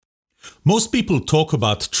Most people talk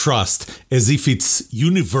about trust as if it's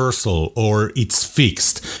universal or it's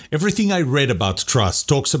fixed. Everything I read about trust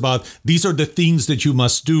talks about these are the things that you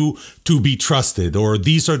must do to be trusted, or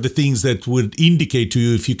these are the things that would indicate to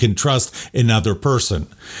you if you can trust another person.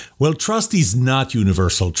 Well, trust is not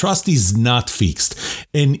universal. Trust is not fixed.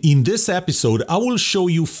 And in this episode, I will show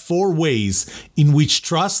you 4 ways in which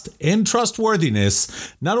trust and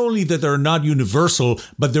trustworthiness, not only that they're not universal,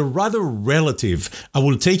 but they're rather relative. I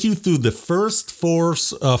will take you through the first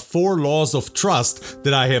four laws of trust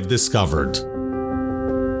that I have discovered.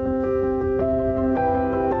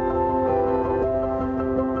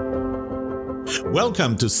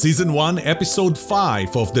 Welcome to Season 1, Episode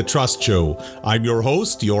 5 of The Trust Show. I'm your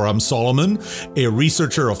host, Yoram Solomon, a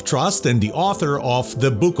researcher of trust and the author of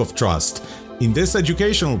The Book of Trust. In this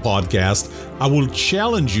educational podcast, I will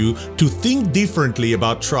challenge you to think differently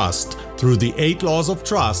about trust through the 8 laws of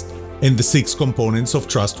trust and the 6 components of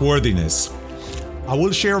trustworthiness. I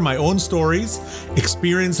will share my own stories,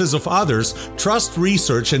 experiences of others, trust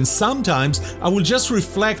research, and sometimes I will just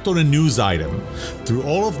reflect on a news item. Through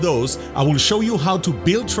all of those, I will show you how to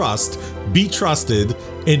build trust, be trusted,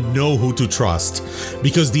 and know who to trust.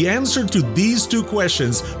 Because the answer to these 2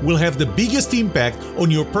 questions will have the biggest impact on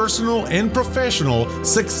your personal and professional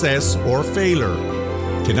success or failure.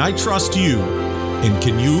 Can I trust you? And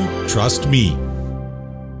can you trust me?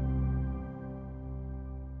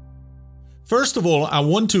 First of all, I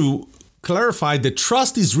want to clarify that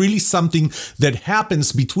trust is really something that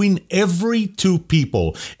happens between every 2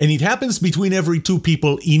 people, and it happens between every 2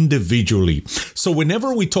 people individually. So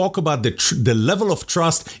whenever we talk about the level of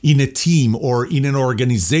trust in a team or in an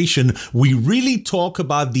organization, we really talk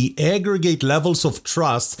about the aggregate levels of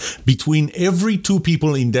trust between every 2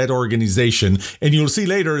 people in that organization. And you'll see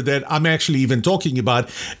later that I'm actually even talking about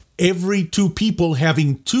every 2 people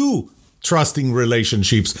having 2 trusting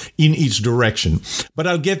relationships in each direction. But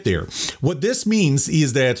I'll get there. What this means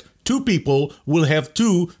is that 2 people will have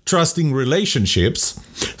 2 trusting relationships.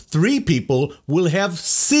 3 people will have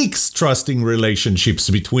 6 trusting relationships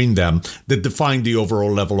between them that define the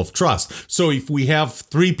overall level of trust. So if we have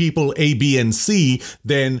 3 people, A, B, and C,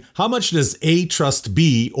 then how much does A trust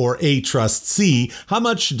B or A trust C? How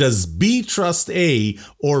much does B trust A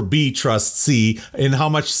or B trust C? And how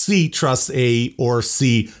much C trusts A or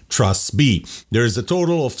C trusts B? There's a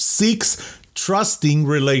total of 6 trusting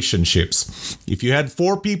relationships. If you had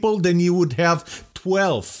 4 people, then you would have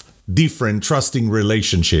 12 different trusting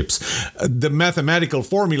relationships. The mathematical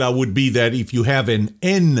formula would be that if you have an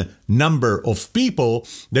n number of people,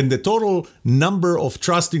 then the total number of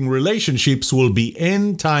trusting relationships will be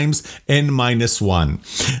n times n minus 1.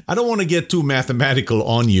 I don't want to get too mathematical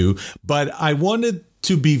on you, but I wanted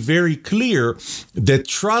to be very clear that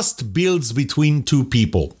trust builds between 2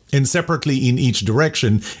 people and separately in each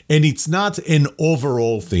direction, and it's not an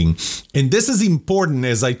overall thing. And this is important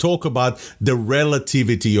as I talk about the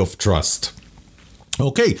relativity of trust.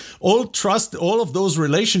 Okay, all of those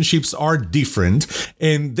relationships are different,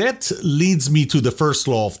 and that leads me to the first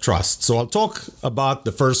law of trust. So I'll talk about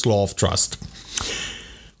the first law of trust.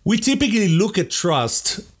 We typically look at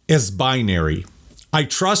trust as binary. I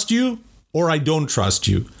trust you, or I don't trust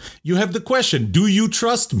you. You have the question, do you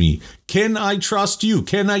trust me? Can I trust you?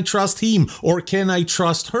 Can I trust him? Or can I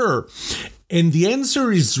trust her? And the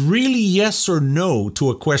answer is really yes or no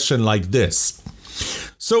to a question like this.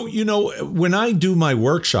 So, when I do my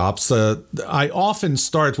workshops, I often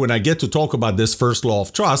start, when I get to talk about this first law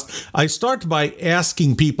of trust, I start by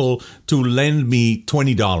asking people to lend me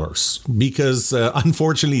 $20 because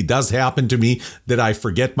unfortunately it does happen to me that I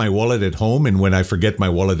forget my wallet at home. And when I forget my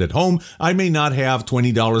wallet at home, I may not have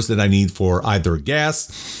 $20 that I need for either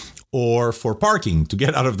gas or for parking to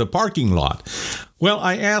get out of the parking lot. Well,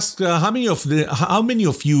 I asked how many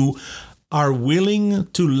of you are willing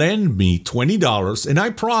to lend me $20, and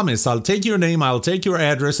I promise I'll take your name, I'll take your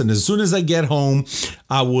address, and as soon as I get home,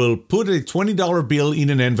 I will put a $20 bill in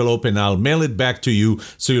an envelope and I'll mail it back to you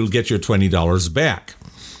so you'll get your $20 back.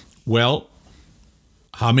 Well,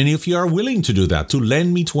 how many of you are willing to do that, to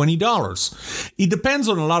lend me $20? It depends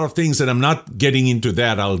on a lot of things, and I'm not getting into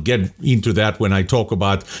that. I'll get into that when I talk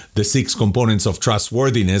about the 6 components of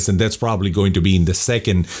trustworthiness, and that's probably going to be in the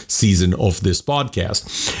second season of this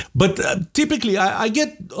podcast. But typically, I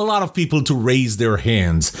get a lot of people to raise their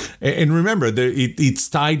hands. And remember, it's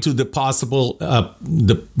tied to the possible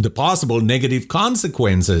negative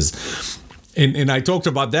consequences. And I talked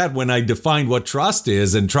about that when I defined what trust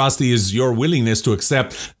is. And trust is your willingness to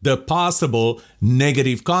accept the possible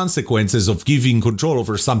negative consequences of giving control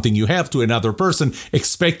over something you have to another person,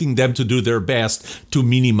 expecting them to do their best to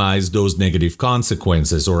minimize those negative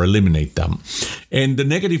consequences or eliminate them. And the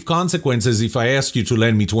negative consequences, if I ask you to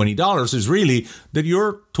lend me $20, is really that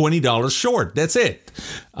you're $20 short. That's it.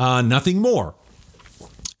 Nothing more.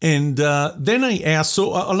 And then I asked, so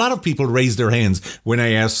a lot of people raised their hands when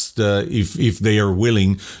I asked if they are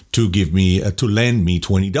willing to give me, to lend me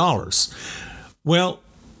 $20. Well,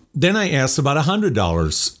 then I asked about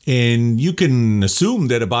 $100, and you can assume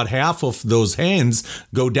that about half of those hands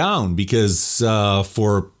go down because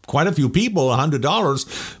for quite a few people,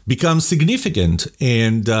 $100 becomes significant,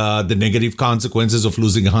 and the negative consequences of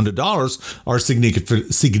losing $100 are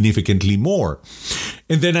significantly more.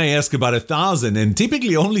 And then I ask about $1,000, and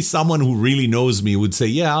typically only someone who really knows me would say,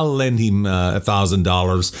 yeah, I'll lend him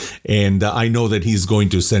 $1,000, and I know that he's going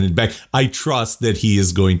to send it back. I trust that he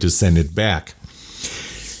is going to send it back.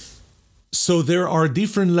 So there are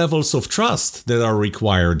different levels of trust that are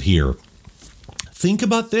required here. Think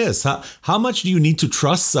about this. How much do you need to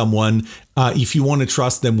trust someone if you want to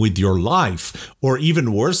trust them with your life? Or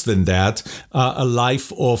even worse than that, a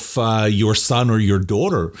life of your son or your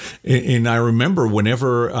daughter. And I remember when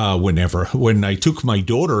I took my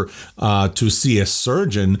daughter to see a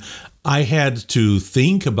surgeon, I had to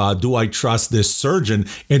think about, do I trust this surgeon?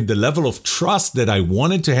 And the level of trust that I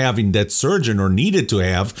wanted to have in that surgeon or needed to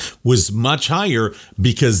have was much higher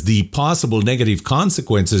because the possible negative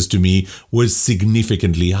consequences to me was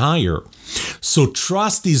significantly higher. So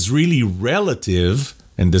trust is really relative.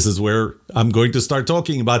 And this is where I'm going to start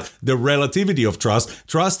talking about the relativity of trust.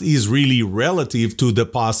 Trust is really relative to the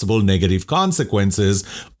possible negative consequences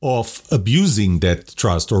of abusing that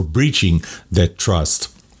trust or breaching that trust.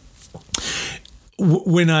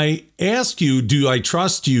 When I ask you, do I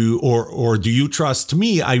trust you or do you trust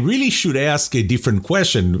me? I really should ask a different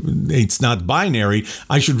question. It's not binary.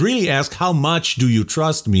 I should really ask, how much do you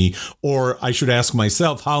trust me? Or I should ask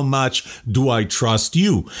myself, how much do I trust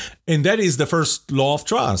you? And that is the first law of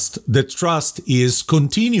trust. That trust is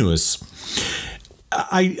continuous.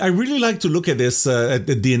 I really like to look at this, at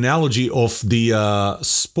the analogy of the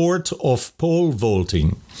sport of pole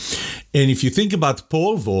vaulting. And if you think about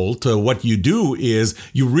pole vault, what you do is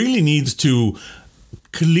you really need to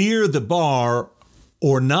clear the bar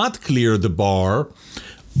or not clear the bar.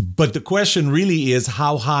 But the question really is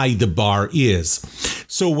how high the bar is.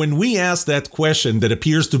 So when we ask that question that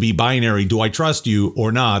appears to be binary, do I trust you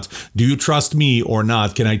or not? Do you trust me or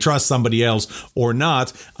not? Can I trust somebody else or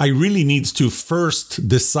not? I really need to first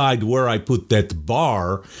decide where I put that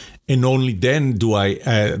bar. And only then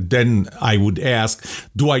I would ask,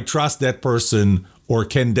 do I trust that person or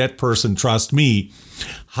can that person trust me?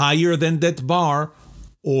 Higher than that bar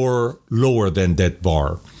or lower than that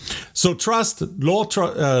bar? So trust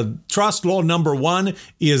law number one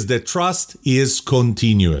is that trust is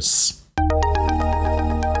continuous.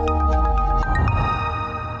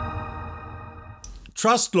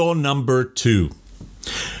 Trust law number two.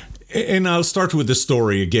 And I'll start with the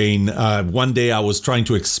story again. One day I was trying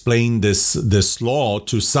to explain this law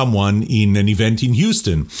to someone in an event in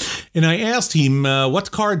Houston. And I asked him,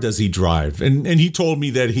 what car does he drive? And he told me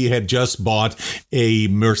that he had just bought a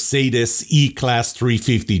Mercedes E-Class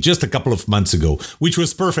 350 just a couple of months ago, which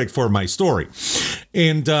was perfect for my story.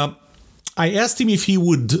 And I asked him if he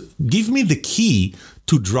would give me the key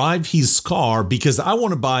to drive his car because I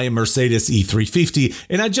want to buy a Mercedes E350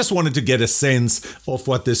 and I just wanted to get a sense of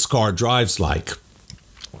what this car drives like.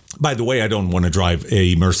 By the way, I don't want to drive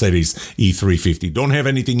a Mercedes E350. Don't have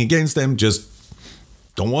anything against them, just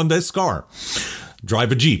don't want this car.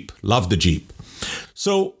 Drive a Jeep. Love the Jeep.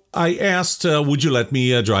 So I asked, would you let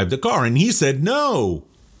me drive the car? And he said, no.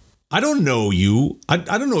 I don't know you. I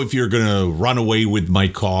don't know if you're going to run away with my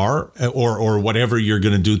car or whatever you're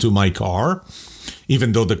going to do to my car,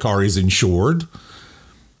 even though the car is insured.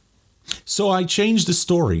 So I changed the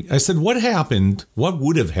story. I said, what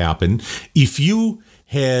would have happened if you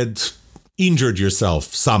had injured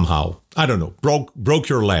yourself somehow? I don't know, broke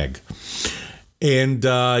your leg. And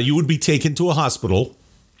you would be taken to a hospital.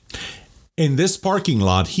 And this parking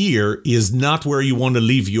lot here is not where you want to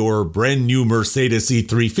leave your brand new Mercedes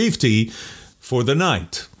E350 for the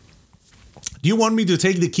night. Do you want me to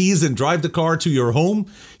take the keys and drive the car to your home?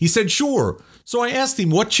 He said, sure. So I asked him,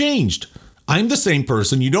 what changed? I'm the same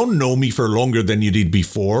person. You don't know me for longer than you did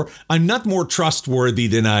before. I'm not more trustworthy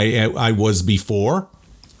than I was before.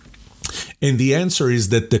 And the answer is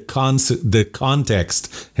that the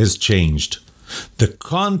context has changed. The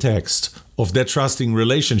context of that trusting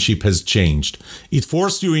relationship has changed. It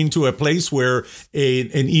forced you into a place where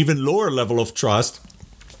an even lower level of trust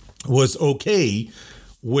was okay,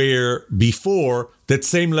 where before that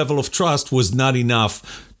same level of trust was not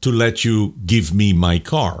enough to let you give me my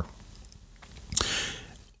car.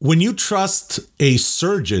 When you trust a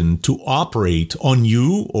surgeon to operate on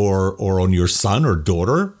you or on your son or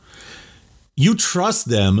daughter, you trust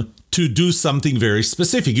them to do something very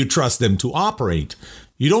specific. You trust them to operate.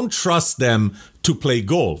 You don't trust them to play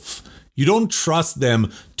golf. You don't trust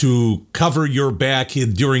them to cover your back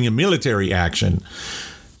during a military action.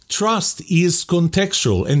 Trust is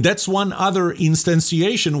contextual, and that's one other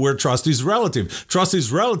instantiation where trust is relative. Trust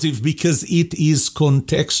is relative because it is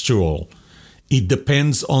contextual. It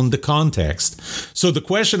depends on the context. So the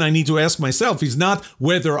question I need to ask myself is not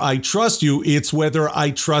whether I trust you, it's whether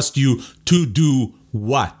I trust you to do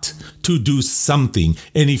what? To do something.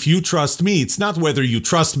 And if you trust me, it's not whether you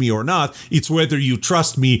trust me or not, it's whether you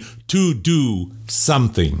trust me to do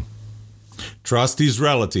something. Trust is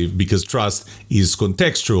relative because trust is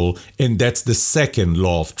contextual, and that's the second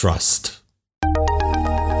law of trust.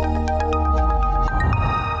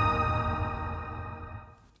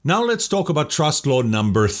 Now let's talk about trust law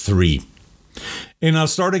number 3. And I'll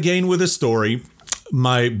start again with a story.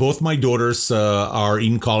 Both my daughters are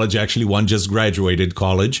in college. Actually, one just graduated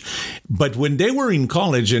college. But when they were in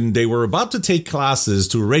college and they were about to take classes,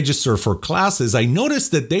 to register for classes, I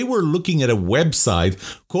noticed that they were looking at a website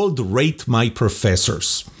called Rate My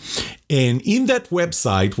Professors. And in that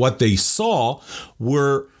website, what they saw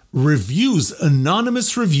were reviews,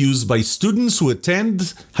 anonymous reviews by students who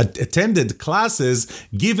had attended classes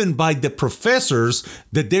given by the professors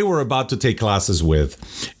that they were about to take classes with.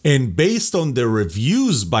 And based on the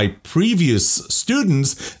reviews by previous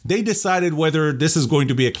students, they decided whether this is going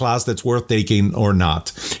to be a class that's worth taking or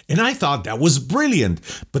not. And I thought that was brilliant.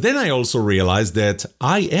 But then I also realized that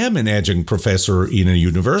I am an adjunct professor in a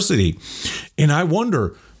university. And I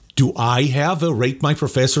wonder, do I have a Rate My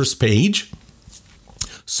Professors page?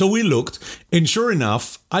 So we looked, and sure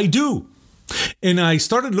enough, I do. And I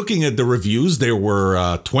started looking at the reviews. There were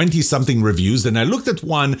 20-something reviews, and I looked at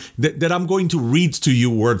one that I'm going to read to you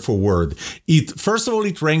word for word. First of all,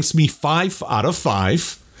 it ranks me 5 out of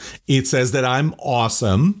 5. It says that I'm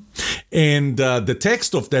awesome. And the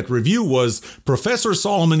text of that review was, Professor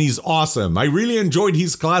Solomon is awesome. I really enjoyed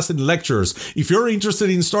his class and lectures. If you're interested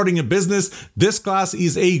in starting a business, this class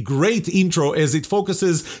is a great intro as it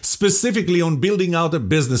focuses specifically on building out a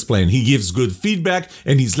business plan. He gives good feedback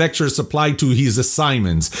and his lectures apply to his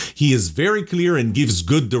assignments. He is very clear and gives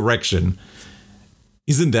good direction.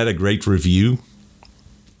 Isn't that a great review?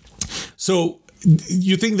 So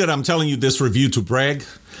you think that I'm telling you this review to brag?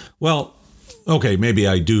 Well, okay, maybe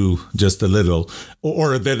I do just a little,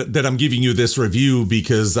 or that I'm giving you this review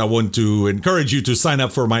because I want to encourage you to sign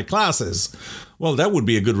up for my classes. Well, that would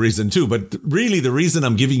be a good reason too, but really the reason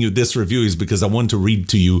I'm giving you this review is because I want to read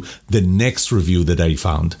to you the next review that I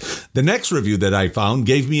found. The next review that I found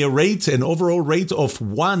gave me an overall rate of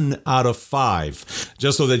 1 out of 5.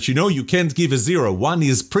 Just so that you know, you can't give a 0. 1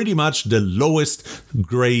 is pretty much the lowest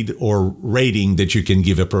grade or rating that you can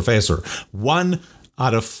give a professor. 1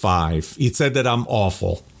 out of 5. It said that I'm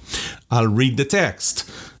awful. I'll read the text.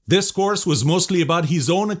 This course was mostly about his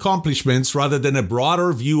own accomplishments rather than a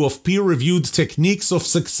broader view of peer-reviewed techniques of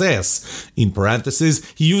success. In parentheses,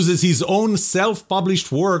 he uses his own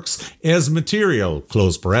self-published works as material,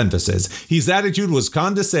 close parentheses. His attitude was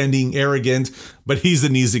condescending, arrogant, but he's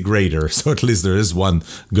an easy grader, so at least there is one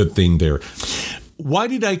good thing there. Why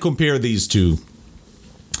did I compare these two?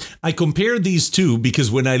 I compare these two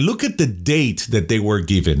because when I look at the date that they were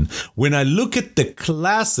given, when I look at the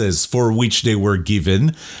classes for which they were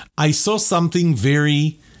given, I saw something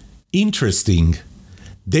very interesting.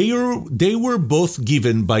 They were both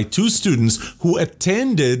given by two students who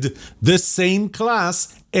attended the same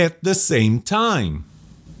class at the same time.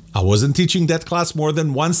 I wasn't teaching that class more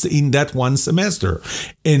than once in that one semester,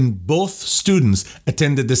 and both students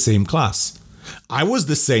attended the same class. I was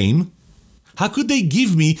the same. How could they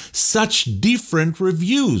give me such different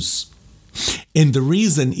reviews? And the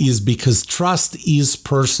reason is because trust is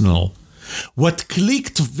personal. What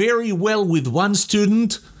clicked very well with one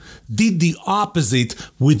student did the opposite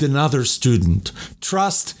with another student.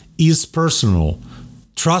 Trust is personal.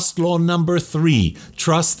 Trust law number 3.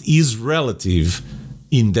 Trust is relative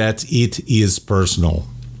in that it is personal.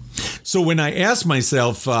 So when I ask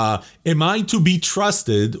myself, am I to be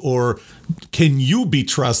trusted or can you be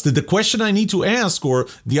trusted? The question I need to ask, or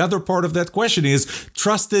the other part of that question is,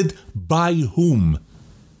 trusted by whom?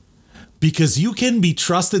 because you can be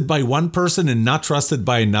trusted by one person and not trusted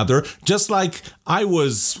by another, just like I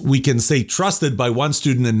was, we can say, trusted by one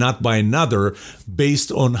student and not by another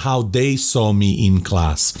based on how they saw me in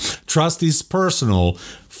class. Trust is personal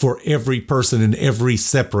for every person in every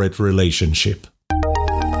separate relationship.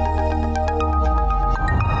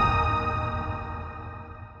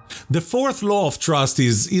 The fourth law of trust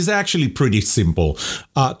is actually pretty simple.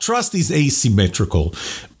 Trust is asymmetrical.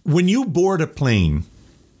 When you board a plane,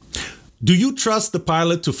 do you trust the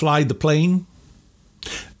pilot to fly the plane?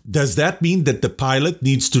 Does that mean that the pilot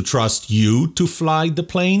needs to trust you to fly the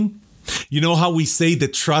plane? You know how we say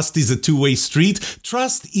that trust is a two-way street?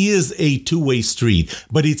 Trust is a two-way street,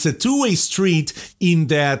 but it's a two-way street in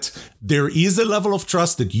that there is a level of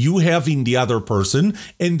trust that you have in the other person,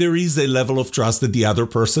 and there is a level of trust that the other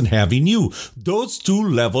person have in you. Those two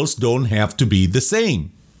levels don't have to be the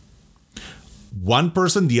same. One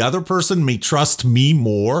person, the other person may trust me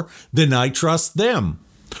more than I trust them.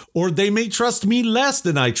 Or they may trust me less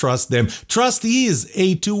than I trust them. Trust is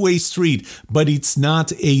a two-way street, but it's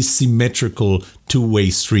not a symmetrical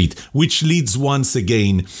two-way street, which leads once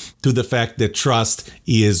again to the fact that trust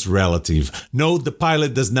is relative. No, the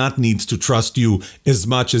pilot does not need to trust you as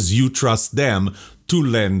much as you trust them to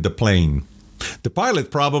land the plane. The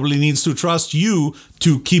pilot probably needs to trust you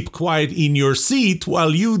to keep quiet in your seat,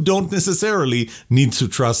 while you don't necessarily need to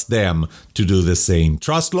trust them to do the same.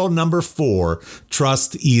 Trust law number 4,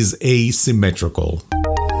 trust is asymmetrical.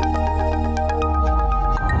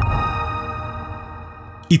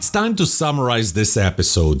 It's time to summarize this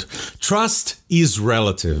episode. Trust is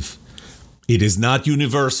relative. It is not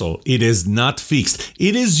universal. It is not fixed.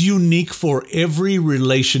 It is unique for every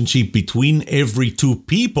relationship between every two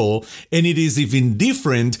people, and it is even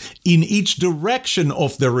different in each direction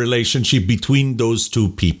of the relationship between those two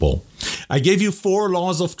people. I gave you 4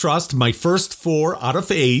 laws of trust, my first 4 out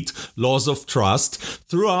of 8 laws of trust.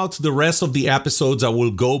 Throughout the rest of the episodes, I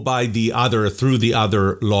will go by through the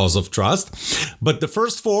other laws of trust. But the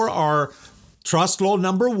first 4 are trust law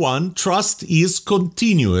number 1, trust is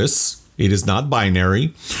continuous. It is not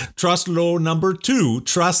binary. Trust law number 2,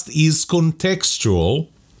 trust is contextual.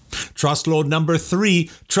 Trust law number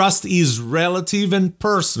 3, trust is relative and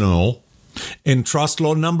personal. And trust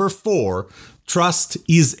law number 4, trust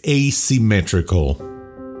is asymmetrical.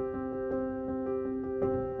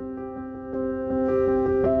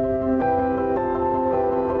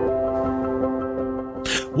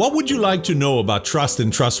 What would you like to know about trust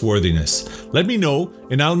and trustworthiness? Let me know,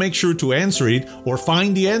 and I'll make sure to answer it or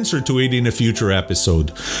find the answer to it in a future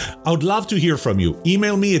episode. I would love to hear from you.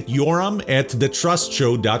 Email me at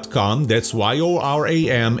yoram@thetrustshow.com. That's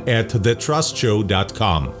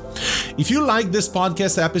yoram@thetrustshow.com. If you like this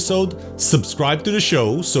podcast episode, subscribe to the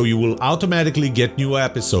show so you will automatically get new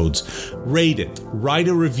episodes. Rate it. Write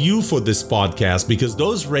a review for this podcast because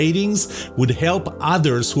those ratings would help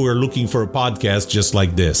others who are looking for a podcast just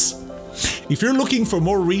like this. If you're looking for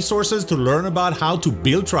more resources to learn about how to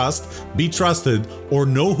build trust, be trusted, or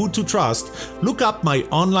know who to trust, look up my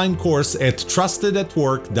online course at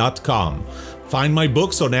trustedatwork.com. Find my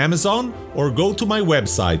books on Amazon or go to my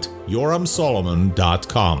website,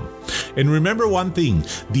 yoramsolomon.com. And remember one thing,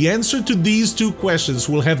 the answer to these 2 questions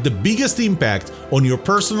will have the biggest impact on your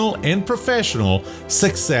personal and professional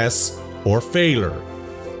success or failure.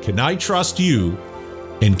 Can I trust you?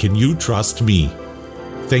 And can you trust me?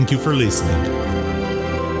 Thank you for listening.